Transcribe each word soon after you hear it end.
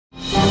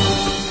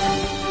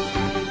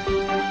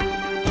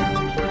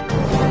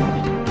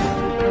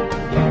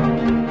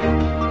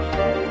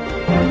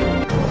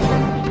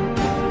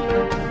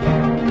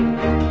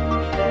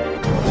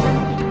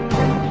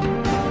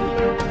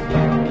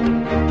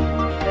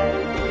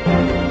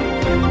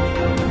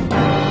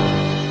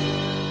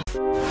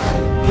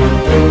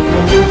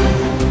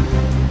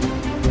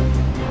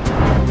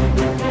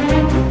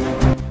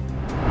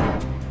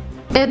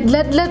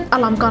Let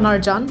Alam Khan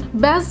Arjan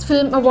Best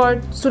Film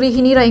Award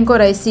Surihini Ra Inko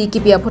Raisi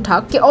Kipia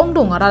Puthak Ki Ong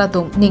Dong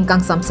Aralatum Ningkang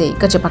Samse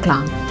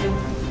Kachepaklang.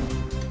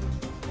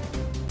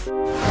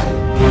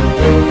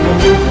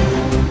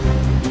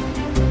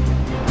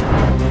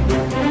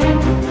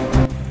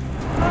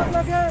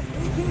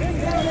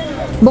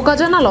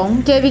 Bokajan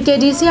along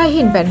KVKDCI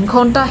Hinpen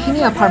Konta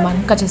Hini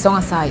Aparman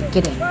Kachisong Asai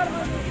Kide.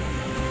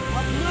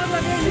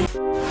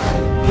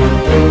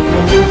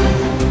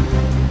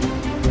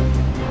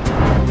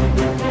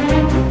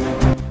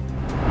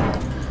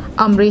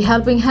 Amri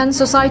Helping Hand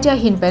Society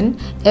Hinpen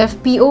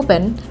FP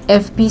Open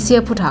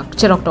FPC Puthak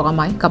Cherok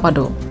Togamai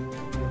Kapado.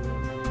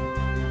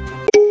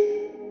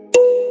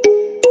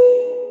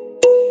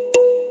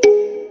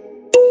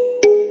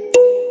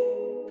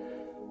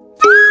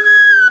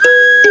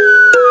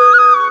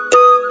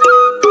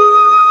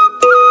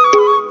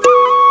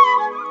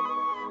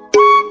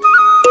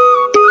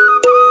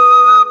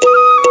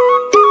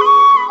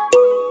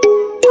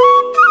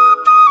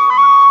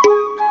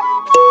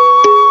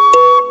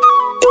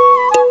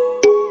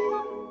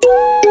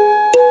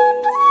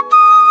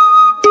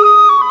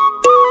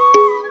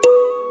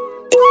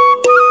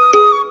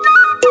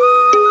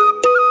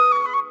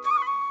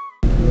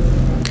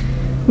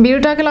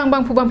 Birta ke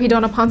langbang pubang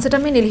pidona panseta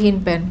min nilhin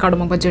pen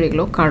kardom bajari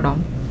lo kardom.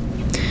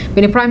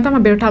 Bini prime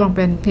time birta long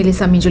pen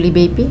nilisa mijuli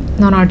baby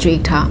non arju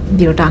ikta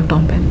birta ang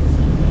tom pen.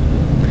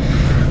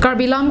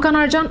 Karbilam kan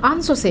arjan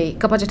anso se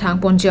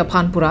kapajethang ponjia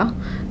phanpura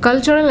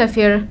cultural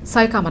affair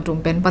saika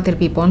matum pen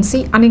patirpi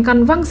ponsi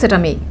aningkan wang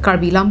setame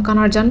Karbilam kan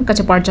arjan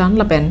kachaparjan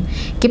lapen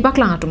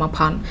kipaklang atuma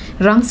phan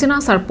rangsina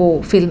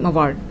sarpo film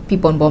award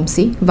pipon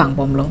bomsi wang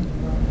bomlo.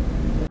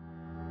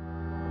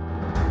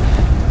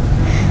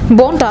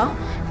 Bonta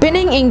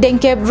Pinning ing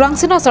dengkep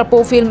Rangsina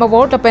Sarpo Film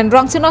Award apen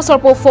Rangsina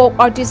Sarpo Folk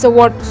Artist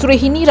Award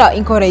Surihini Ra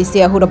Inko Raisi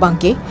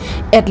hudabangke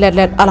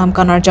Let Alam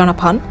Khan Arjan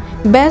aphan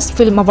Best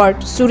Film Award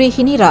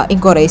Surihini Ra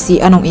Inko Raisi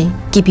anong I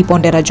kipi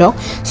pondera jok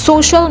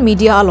social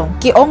media along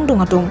ki ong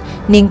dungatung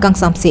ningkang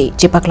samse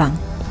jepaklang.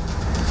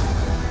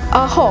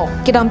 Aho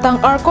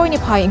kidamtang arkoi ni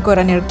phai inko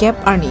raner gap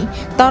arni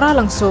tara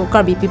langso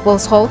Karbi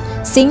People's Hall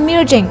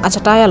Singmir Jeng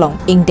achataya long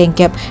ing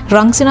dengkep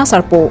Rangsina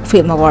Sarpo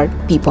Film Award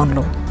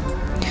piponlo.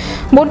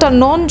 Bonta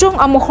non-jong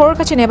amohor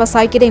kachineba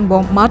sai kideng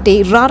bom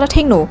mate rara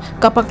thengno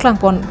kapaklang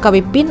pon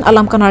kabipin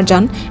Alam Khan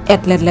Arjan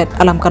Let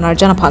Alam Khan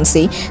Arjan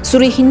aphansi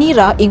Surihini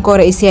Ra Inko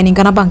Raisi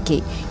aningkana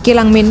bangki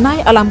kilang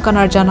minnai Alam Khan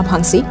Arjan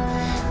aphansi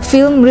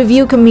Film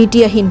Review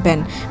Committee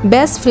hinpen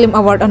Best Film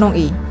Award anong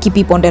I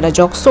kipi pondera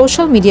jok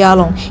social media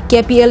along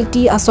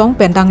KPLT asong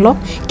pendanglok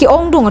ki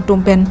ong dong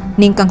atumpen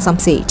ningkang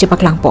samse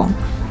chepaklang pon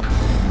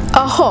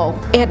aho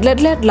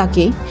Let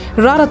laki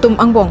raratum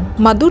angbong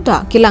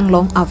maduta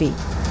kilanglong avi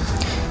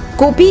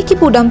Kopi ki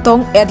pudam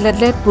tong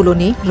Let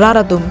puluni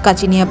raratum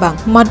kachinia bang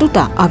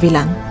maduta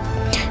avilang.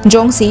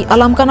 Jongsi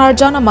Alam Khan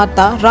Arjana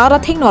mata rara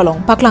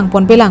thengnolong paklang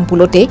pon belang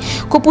pulote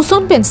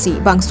kopuson pensi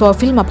bang so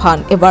film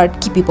aphan award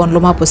kipi pon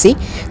loma pusi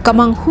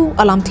kamang hu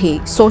alam the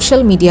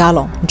social media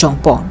long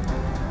jongpon.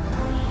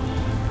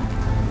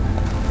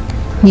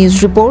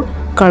 News report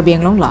Karbi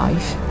Anglong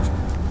Live.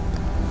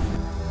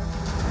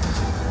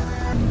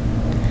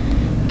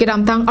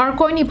 Kidamtang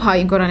arkoi ni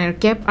phai inkoraner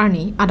cap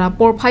arni ada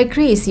por phai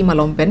kreisi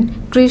malompen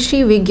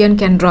Krishi Vigyan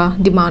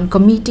Kendra Demand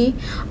Committee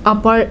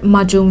Upper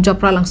Majung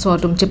Japra langso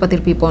atum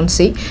chepatir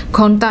piponsi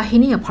khonta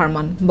hini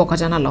aparman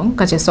bokajana long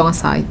kache songa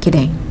sai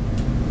kideng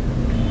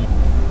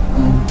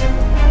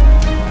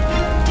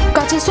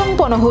kache song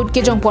ponahut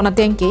ke jong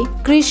ponatengke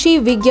Krishi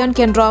Vigyan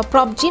Kendra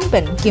Prabjin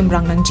pen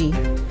kimrang nangji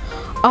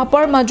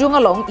Upper Majung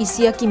along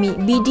isia kimi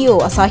video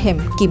asahem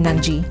kim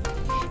nangji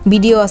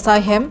Video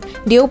asahem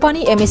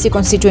Deopani MSC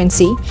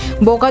constituency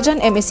Bokajan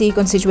MSC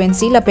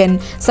constituency lapen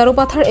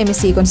Sarupathar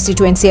MSC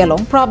constituency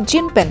along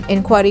Prabjin pen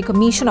inquiry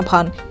commission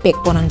upon pek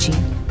ponangji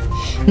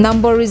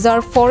Number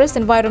Reserve Forest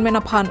Environment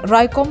upon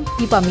Raikom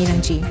pipa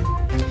minangji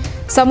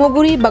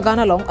Samoguri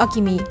Bagan along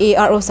Akimi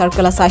ARO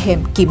circle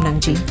asahem kim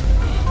nangji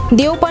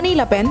Deopani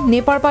lapen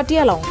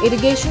Neparpati along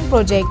irrigation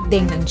project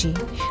deng nangji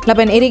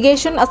lapen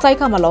irrigation asai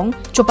kam along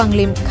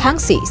Chupanglim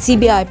Khangsi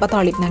CBI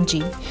patarlip nangji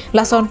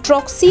lason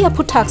troxi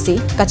aputhaksi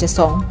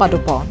kachesong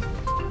padupon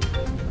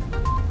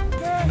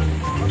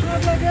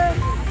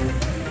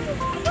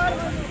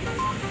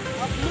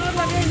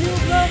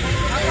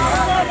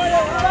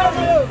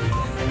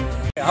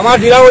আমার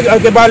জিলাও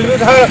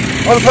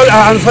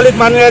আঞ্চলিক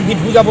মানুহে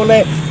depot যাবলৈ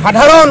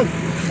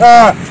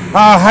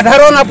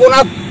সাধাৰণ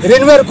আপোনাক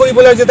ৰেনুৱেৰ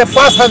কৰিবলৈ যেতে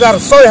 ৫,০০০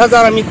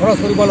 ৬,০০০ আমি খৰচ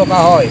কৰিব লগা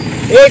হয়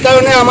এই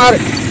কাৰণে আমাৰ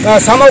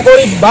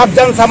সামগ্ৰী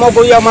বাগজান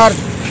সামগ্ৰী আমাৰ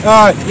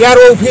ইয়াৰ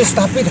অফিচ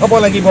স্থাপিত হ'ব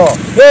লাগিব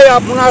এই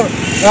আপোনাৰ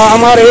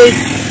আমাৰ এই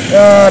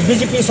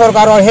বিজেপি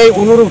চৰকাৰৰ সেই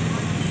অনুৰোধ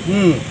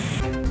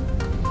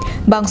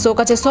Bangso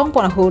kache song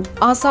ponahut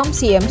Assam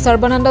CM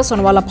Sarbananda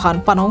Sonowala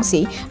Phan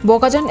Panongsi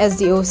Bokajan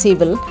SDO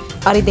Civil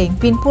Arideng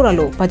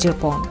Pinpuralo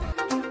Pajirpon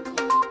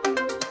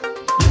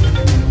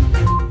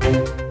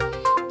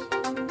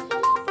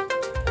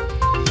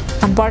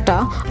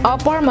Amparta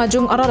Upper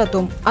Majung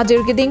Araratum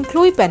Ajir Giding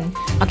Kluipen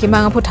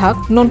Akimanga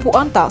Puthak Non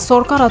Puanta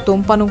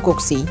Sorkaratum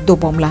Panungkoksi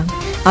Dobomlang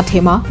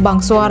Athema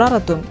bangso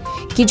araratun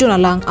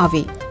kijunalang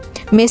ave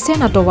mesen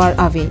atowar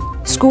ave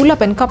school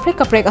apen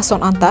kaprek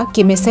ason anta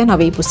ki mesen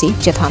ave pusi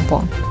chethan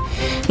pon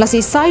lasi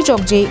sai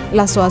jogje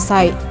laswa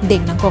sai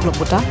dengnang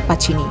kokloputa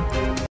pachini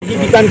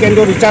বিজ্ঞান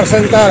কেন্দ্র research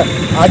centre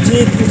আজি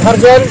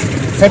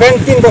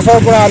 2017 বছর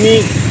পর আমি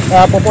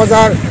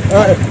proposal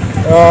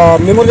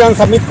Memorial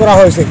submit করা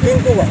হয়েছে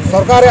কিন্তু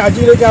সরকারে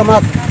আজিলৈকে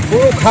আমাক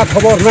কোনো খা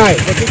খবর নাই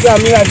গতিকে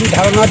আমি আজি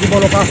ধারণা দিব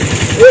লগা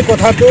এই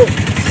কথাটো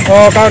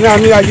কাৰণে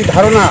আমি আজি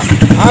ধাৰণা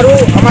আৰু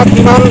আমাক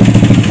কিমান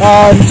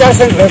ৰিসাৰ্চ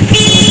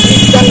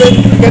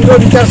কেন্দ্ৰ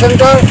ৰিসাৰ্চ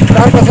সেন্টাৰ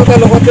তাৰ পাছতে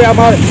লগতে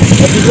আমাৰ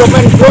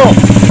ডেভেলপমেন্ট ব্লক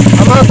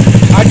আমাক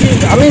আজি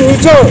আমি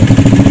নিজৰ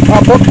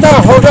বক্তা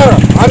হোল্ডাৰ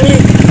আমি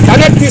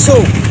দানেট দিছো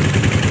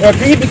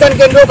কৃষি বিজ্ঞান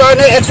কেন্দ্ৰৰ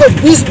কাৰণে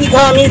 120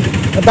 বিঘা আমি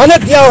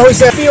দানেট দিয়া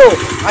হৈছে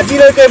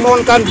আজিলৈকে মন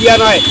কাণ দিয়া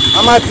নাই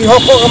আমাৰ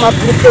কৃষকক আমাক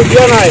গুৰুত্ব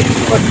দিয়া নাই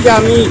গতিকে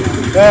আমি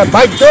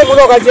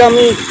বাধ্যমূলক আজি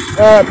আমি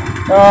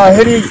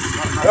হেৰি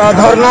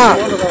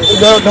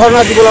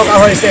ধৰ্ণা দিব লগা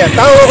হৈছে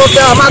তাৰ লগতে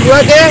আমাক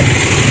লাগে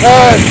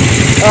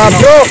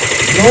ব্লক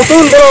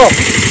নতুন ব্লক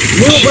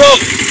নিউ ব্লক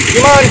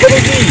কিমান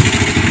কমিটি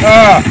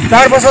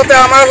তাৰ পাছতে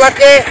আমাৰ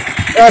লাগে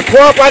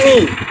খোৱা পানী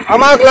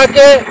আমাক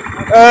লাগে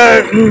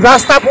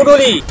রাস্তা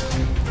পদূলি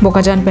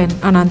Bokajan pen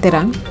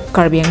ananterang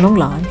Karbi Anglong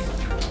Live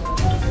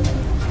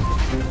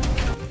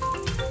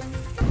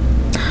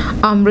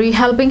Amri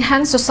Helping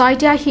Hand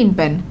Society Ahin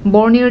pen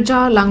Bornirja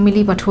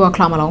Langmili Pathua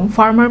Klamalong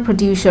Farmer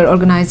Producer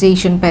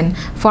Organization pen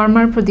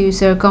Farmer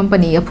Producer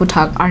Company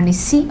Aputhak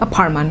Arnisi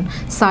Aparman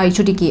Sai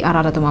Chutiki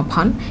Araratuma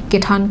Phan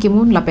Kethan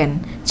Kimun Lapen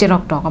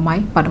Cherok Tokamai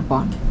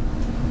Padupon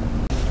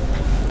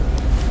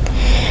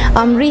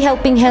Amri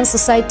Helping Hand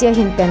Society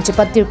Ahin pen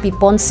Chipatir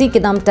Pipon Si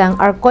Kidam Tang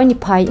Arkoini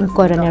Pai in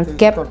Coroner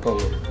Cap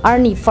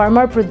Arni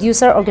Farmer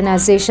Producer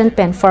Organization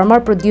pen Farmer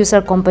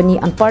Producer Company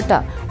Anparta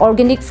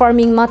Organic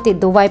Farming Mate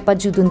Dowai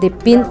Pajudunde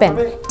Pin pen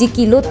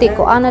Tiki Lote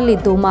Ko Anale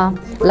Doma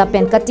La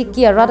pen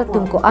Katiki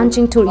Araratum Ko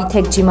Anching Tur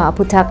Itek Jima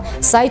Aputhak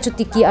Sai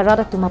Chutiki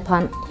Araratuma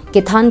Phan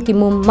Kethan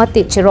Kimum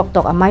Mate Cherok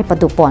Tok Amai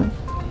Padupon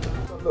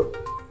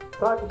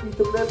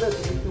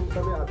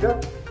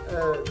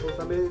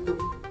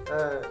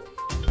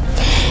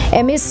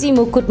MSC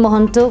Mukut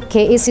Mohanto,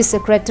 KAC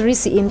Secretary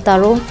CM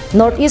Taro,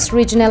 Northeast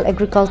Regional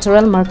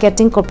Agricultural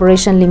Marketing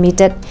Corporation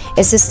Limited,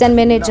 Assistant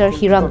Manager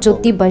Hirak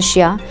Jyoti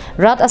Bashya,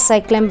 Rat Asai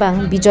Klembang,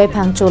 Bijoy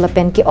Phangcho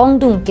Lapen ke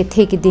Ongdung ke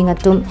Theki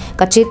Dingatum,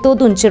 Kacheto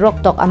Dun Chirok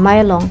Tok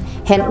Amayalong,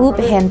 Hen Up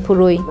Hen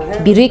Puroi,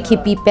 Birik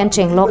Hipi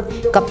Penchenglok,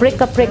 Kaprek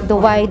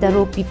Dowai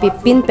Daro Pipe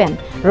Pinpen,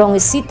 Rong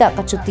Isita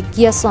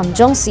Kachutikia Son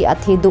Jongsi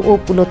Athedo O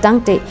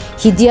Pulotangte,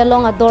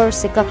 Hidialong Ador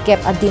Seka Kep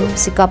Adim,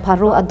 Sika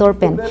Paro Ador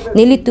Pen,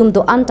 Nilitum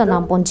Do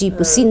Antanam Ponji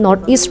Pusi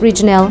Northeast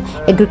Regional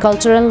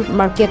Agricultural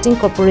Marketing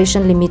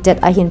Corporation Limited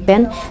Ahin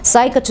Pen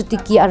Sai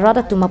Kachutiki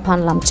Arada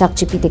Tumaphan Lamchak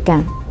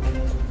Chipitekan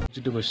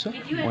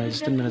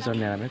Assistant Manager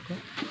Neramek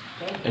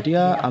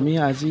এতিয়া আমি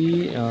আজি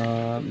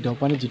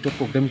দেওপানী যেটো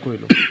programme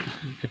কৰিলো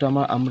এটা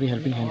আমাৰ Amri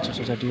helping hand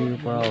সোসাইটিৰ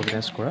পৰা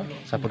অৰ্গানাইজ কৰা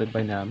supported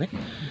বাই নেৰামেক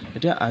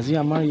এতিয়া আজি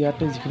আমাৰ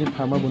ইয়াতে যিখিনি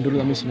ফাৰ্মাৰ বন্ধুলৈ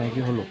আমি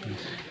চিনাকি হলো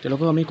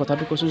তেওঁলোকক আমি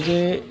কথাটো কৈছো যে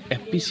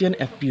এফপিসি এণ্ড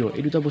এফপিও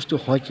এই দুটা বস্তু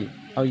হয় কি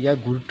আৰু ইয়াৰ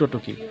গুৰুত্বটো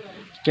কি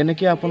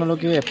কেনেকৈ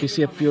আপোনালোকে এফপিসি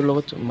এফপিওৰ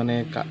লগত মানে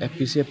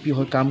এফপিসি এফপিও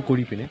হৈ কাম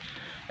কৰি পিনে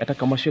এটা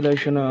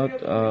কমাৰ্চিয়েলাইজেশ্যনত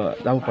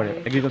যাব পাৰে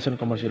এগ্ৰিকালচাৰ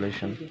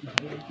কমাৰ্চিয়েলাইজেশ্যন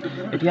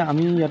এতিয়া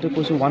আমি ইয়াতে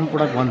কৈছোঁ ওৱান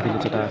প্ৰডাক্ট ওৱান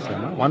ভিলেজ এটা আছে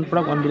আমাৰ ওৱান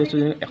প্ৰডাক্ট ওৱান ভিলেজ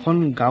এখন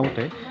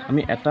গাঁৱতে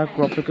আমি এটা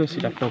ক্ৰপকে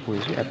চিনাক্ত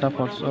কৰিছোঁ এটা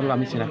ফচল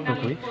আমি চিনাক্ত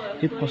কৰি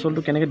সেই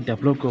ফচলটো কেনেকৈ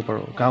ডেভেলপ কৰিব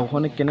পাৰোঁ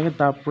গাঁওখনে কেনেকৈ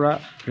তাৰ পৰা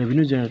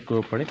ৰেভিনিউ জেনেৰেট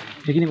কৰিব পাৰে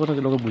সেইখিনি কথা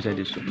তেওঁলোকক বুজাই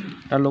দিছোঁ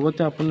তাৰ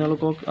লগতে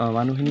আপোনালোকক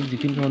মানুহখিনিক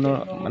যিখিনি ধৰণৰ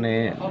মানে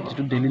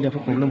যিটো ডেইলি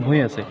লাইফৰ প্ৰব্লেম হৈ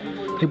আছে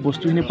সেই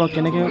বস্তুখিনিৰ পৰা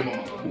কেনেকৈ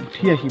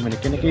উঠি আহি মানে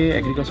কেনেকৈ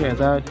এগ্ৰিকালচাৰ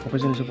এজ আ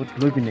প্ৰফেশ্যন হিচাপত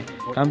লৈ পিনে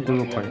কাম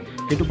কৰিব পাৰে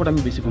সেইটো ওপৰত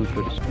আমি বেছি গুৰুত্ব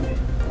দিছোঁ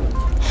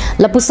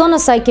Lapusona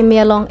Sai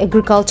Kemealong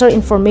Agriculture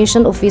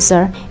Information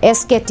Officer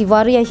SK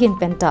Tiwaria Hin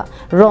Penta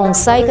Rong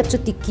Sai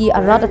Kachutiki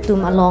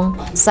Aradatum Along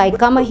Sai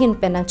Kama Hin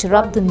Penang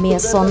Chirabdun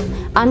Meason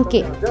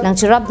Anke Nang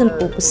Chirabdun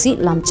Popusi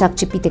Lamchak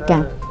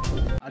Chipitekan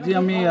Aji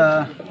ami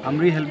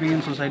Amri Helping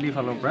Hand Society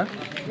falopra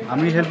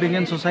Amri Helping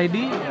Hand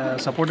Society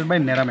supported by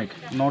Neramek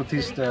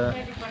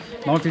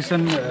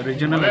Northeastern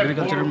Regional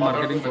Agricultural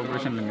Marketing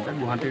Corporation Limited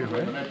Guwahati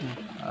hoy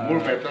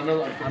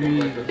ami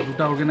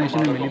duta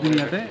organization mili pini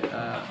yate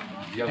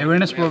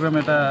awareness program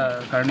eta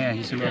karone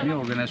ahisilo ami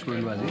organize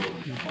korilu aji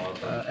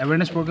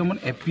awareness program on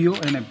FPO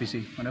and FPC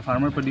mane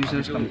farmer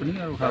producers company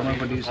aru farmer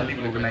producers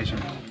organization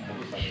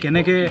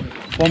কেনেকৈ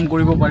form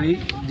কৰিব পাৰি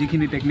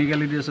যিখিনি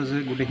টেকনিক্যালিটিছ আছে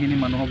গোটেইখিনি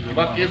মানুহক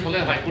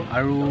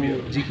আৰু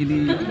যিখিনি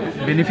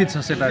benefits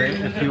আছে তাৰে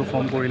এফপিও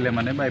ফৰ্ম কৰিলে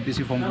মানে বা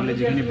এপিসি ফৰ্ম কৰিলে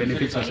যিখিনি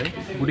বেনিফিটছ আছে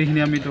গোটেইখিনি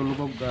আমি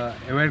তেওঁলোকক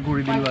এৱেৰ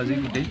কৰি দিলোঁ আজি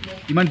গোটেই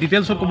ইমান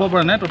ডিটেইলছত ক'ব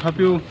পৰা নাই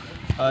তথাপিও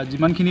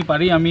যিমানখিনি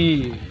পাৰি আমি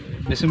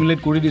ডিসিমিলেট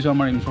কৰি দিছোঁ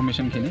আমাৰ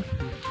ইনফৰমেশ্যনখিনি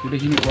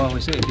গোটেইখিনি কোৱা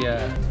হৈছে এতিয়া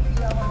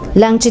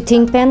Langchi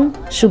Thingpen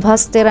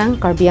Subhas Terang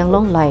Karbi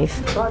Anglong Live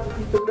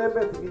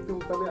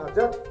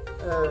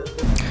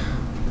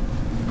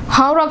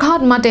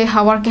Hauraghat mate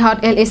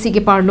Hawarkehat LAC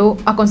ke parlo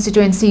a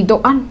constituency do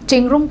an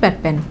chingrung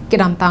petpen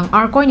kedam tang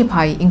arkoi ni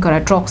phai inkara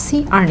troxy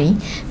arni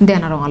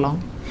denarong along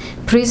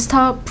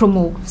Pristha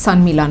Pramukh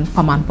Sanmilan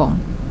Pamanpon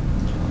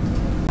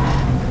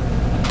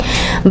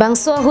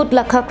Bangso Hut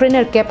Lakha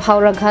Kriner Kep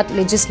Hauraghat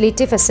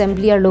Legislative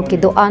Assembly Loke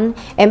Doan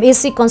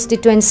MAC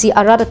constituency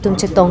Arada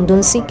Tumche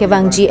Tongdunsi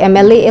Kevangji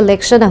MLA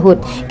election Hut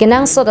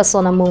Kenang Soda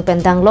Sona Mung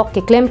Pendang Lok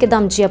ke claim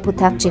kedam jia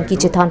puthak chinki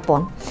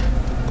chithanpon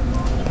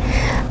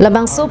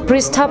Labangso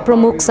Pristha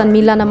Pramukh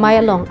Sanmilan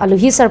Mayalong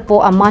Aluhi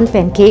Sarpo Aman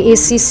Pen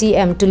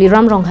KACCM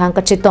Tuliram Ronghang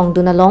Kachitong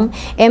Dunalong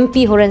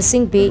MP Horen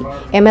Singh B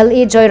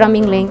MLA Joyram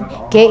Ingling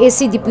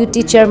KAC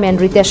Deputy Chairman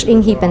Ritesh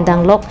Inghi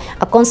Pendanglok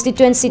a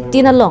constituency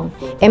Tinalong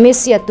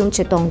MAC Atum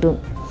Chetong Dun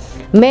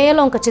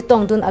Mayalong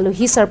Kachitong Dun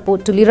Aluhi Sarpo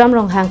Tuliram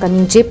Ronghang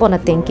Kaning Jepona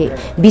Tenke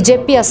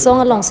BJP Asong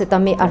Along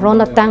Setame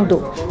Arona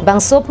Tangdu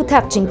Bangso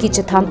Puthak Chinki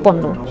Chethan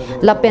Ponlo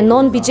Lapen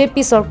non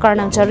BJP Sarkar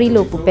Nang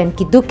Charilo Pupen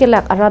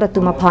Kidukelak Arada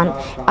Tumaphan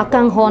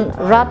Akang Hon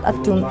Rat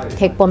Atum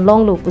Thekpon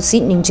Long Lo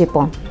Pusi Ning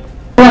Jepon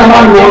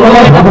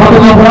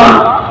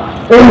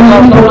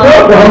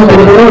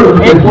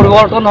এই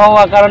পরিবর্তন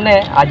হওয়ার কারণে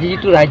আজি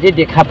যেটো রাজ্যে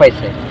দেখা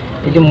পাইছে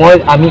কিন্তু মই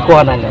আমি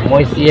কোৱা নাই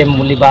মই সিএম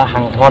বুলি বা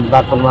সাংসদ বা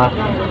কোনোবা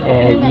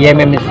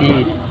ইএমএমসি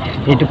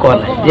এইটো কোৱা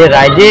নাই যে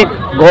ৰাজ্যে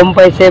গম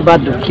পাইছে বা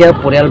দুখীয়া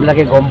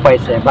পৰিয়ালবিলাকে গম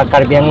পাইছে বা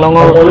কাৰ্বি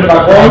আংলঙৰ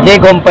ৰাজ্যে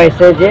গম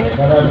পাইছে যে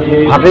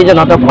ভাৰতীয়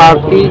জনতা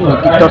পাৰ্টি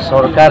নেতৃত্ব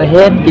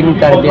চৰকাৰহে টিম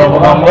কাৰ্বি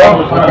আংলঙৰ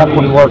এটা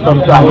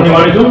পৰিৱৰ্তনটো আনিছে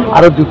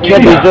আৰু দুখীয়া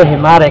দৰিদ্ৰ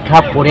সীমা ৰেখা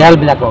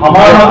পৰিয়ালবিলাকক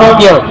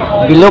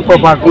বিলো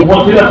প্ৰপাৰ্টি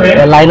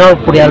লাইনৰ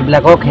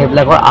পৰিয়ালবিলাকক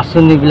সেইবিলাকৰ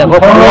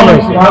আঁচনিবিলাকক পূৰণ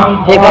হৈছে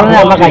সেইকাৰণে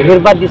আমাক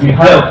আশীৰ্বাদ দিছে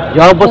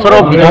যোৱা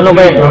বছৰৰ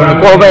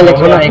লোকসভা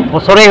ইলেকশ্যনৰ 1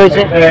 বছৰেই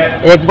হৈছে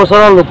 1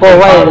 বছৰৰ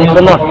লোকসভা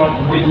ইলেকশ্যনত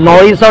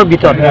নৰ্থ ইষ্টৰ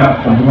ভিতৰত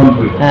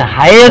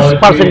হাইয়েষ্ট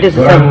পাৰ্চেণ্টেজ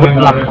ভোট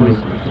লাভ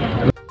কৰিছে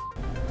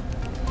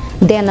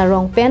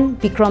Denarong Pen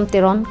Bikram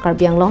Teron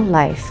Karbi Anglong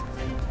Live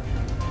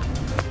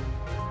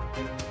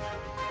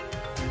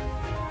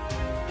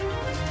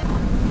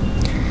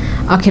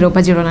Akhiro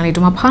pajirona ni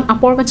Tumaphan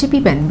apor bachi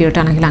pipen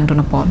birta na hilang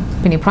donapon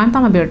pini prime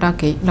tama birta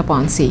ke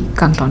lapon si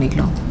kangtonik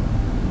lo